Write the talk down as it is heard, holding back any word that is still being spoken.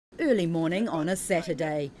early morning on a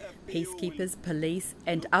Saturday. Peacekeepers, police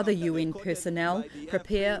and other UN personnel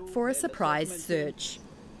prepare for a surprise search.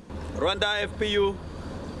 Rwanda FPU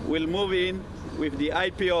will move in with the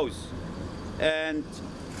IPOs and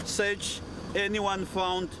search anyone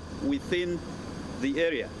found within the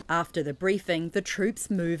area. After the briefing, the troops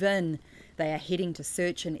move in. They are heading to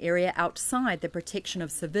search an area outside the protection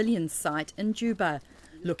of civilians site in Juba,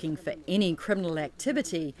 looking for any criminal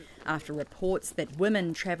activity after reports that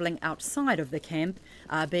women travelling outside of the camp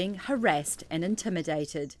are being harassed and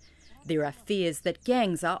intimidated. There are fears that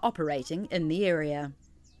gangs are operating in the area.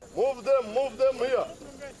 Move them here.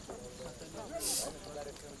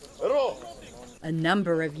 A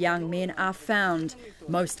number of young men are found.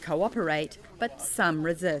 Most cooperate, but some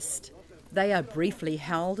resist. They are briefly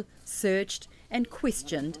held, searched and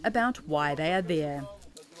questioned about why they are there.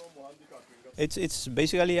 It's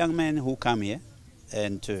basically young men who come here,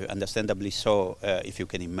 and understandably so. If you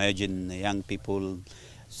can imagine young people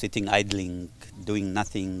sitting idling, doing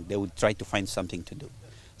nothing, they would try to find something to do.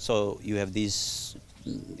 So you have these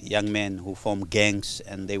young men who form gangs,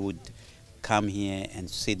 and they would come here and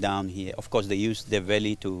sit down here. Of course, they use the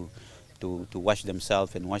valley to wash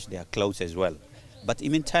themselves and wash their clothes as well. But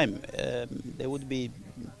in the meantime, they would be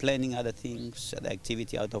planning other things, other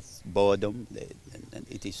activity out of boredom, and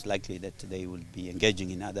it is likely that they will be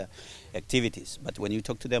engaging in other activities. But when you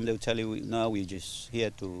talk to them, they will tell you, no, we're just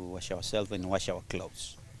here to wash ourselves and wash our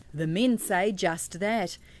clothes. The men say just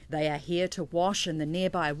that. They are here to wash in the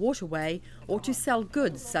nearby waterway or to sell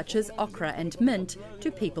goods such as okra and mint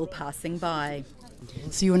to people passing by.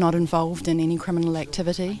 So you're not involved in any criminal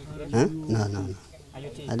activity? Huh? No.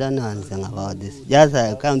 I don't know anything about this. Just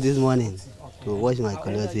I come this morning to wash my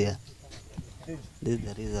clothes here. This is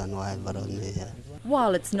the reason why I brought me here.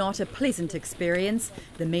 While it's not a pleasant experience,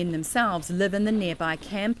 the men themselves live in the nearby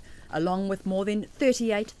camp, along with more than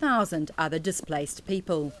 38,000 other displaced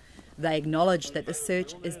people. They acknowledge that the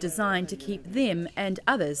search is designed to keep them and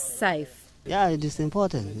others safe. Yeah, it is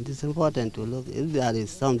important. It is important to look. If there is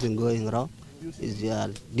something going wrong, it's your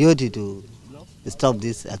duty to stop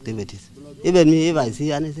these activities. Even me, if I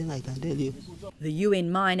see anything, I can tell you. The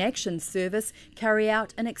UN Mine Action Service carry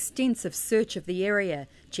out an extensive search of the area,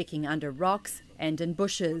 checking under rocks and in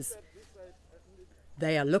bushes.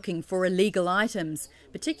 They are looking for illegal items,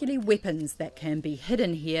 particularly weapons that can be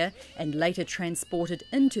hidden here and later transported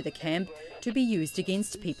into the camp to be used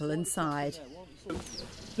against people inside.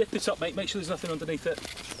 Lift it up, mate. Make sure there's nothing underneath it.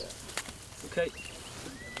 Okay.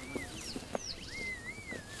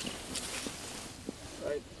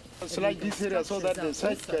 It's like this area so that the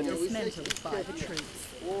site can be dismantled by the troops.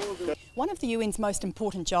 One of the UN's most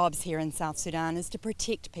important jobs here in South Sudan is to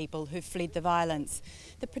protect people who've fled the violence.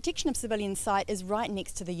 The protection of civilian site is right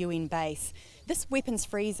next to the UN base. This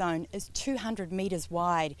weapons-free zone is 200 metres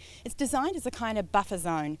wide. It's designed as a kind of buffer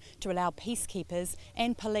zone to allow peacekeepers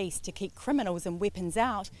and police to keep criminals and weapons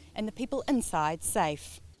out and the people inside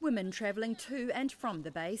safe. Women travelling to and from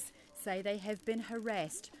the base say they have been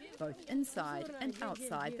harassed, both inside and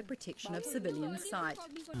outside the protection of civilian site.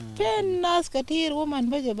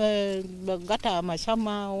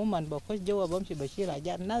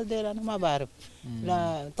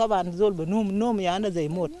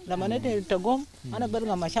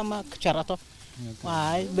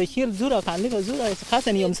 بشيل زورة كان لقى زورة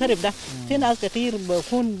خاصة يوم سرب ده في ناس كثير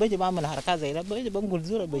بكون بيجي بعمل حركات زي ده بيجي بنقول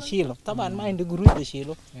زورة بشيله طبعا ما عندي قروش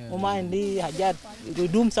بشيله وما عندي حاجات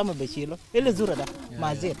يدوم سما بشيله إلا زورة ده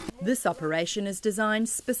ما زين. This operation is designed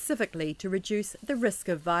specifically to reduce the risk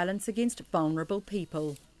of violence against vulnerable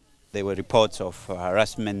people. There were reports of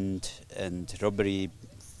harassment and robbery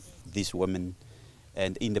of these women,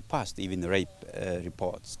 and in the past even rape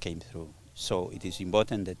reports came through. So it is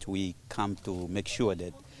important that we come to make sure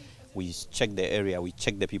that we check the area, we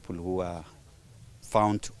check the people who are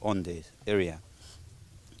found on the area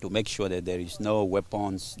to make sure that there is no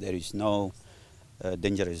weapons, there is no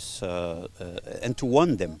dangerous, and to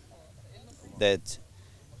warn them that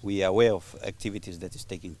we are aware of activities that is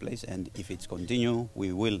taking place, and if it's continue,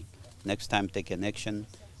 we will next time take an action.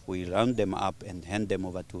 We round them up and hand them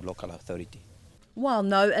over to local authority. While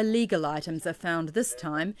no illegal items are found this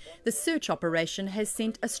time, the search operation has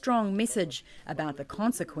sent a strong message about the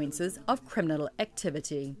consequences of criminal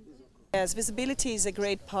activity. Yes, visibility is a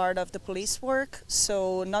great part of the police work,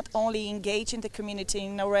 so not only engaging the community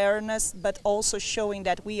in awareness, but also showing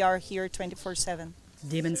that we are here 24/7.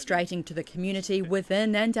 Demonstrating to the community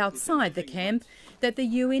within and outside the camp that the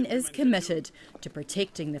UN is committed to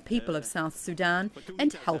protecting the people of South Sudan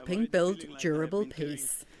and helping build durable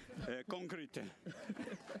peace. Concrete.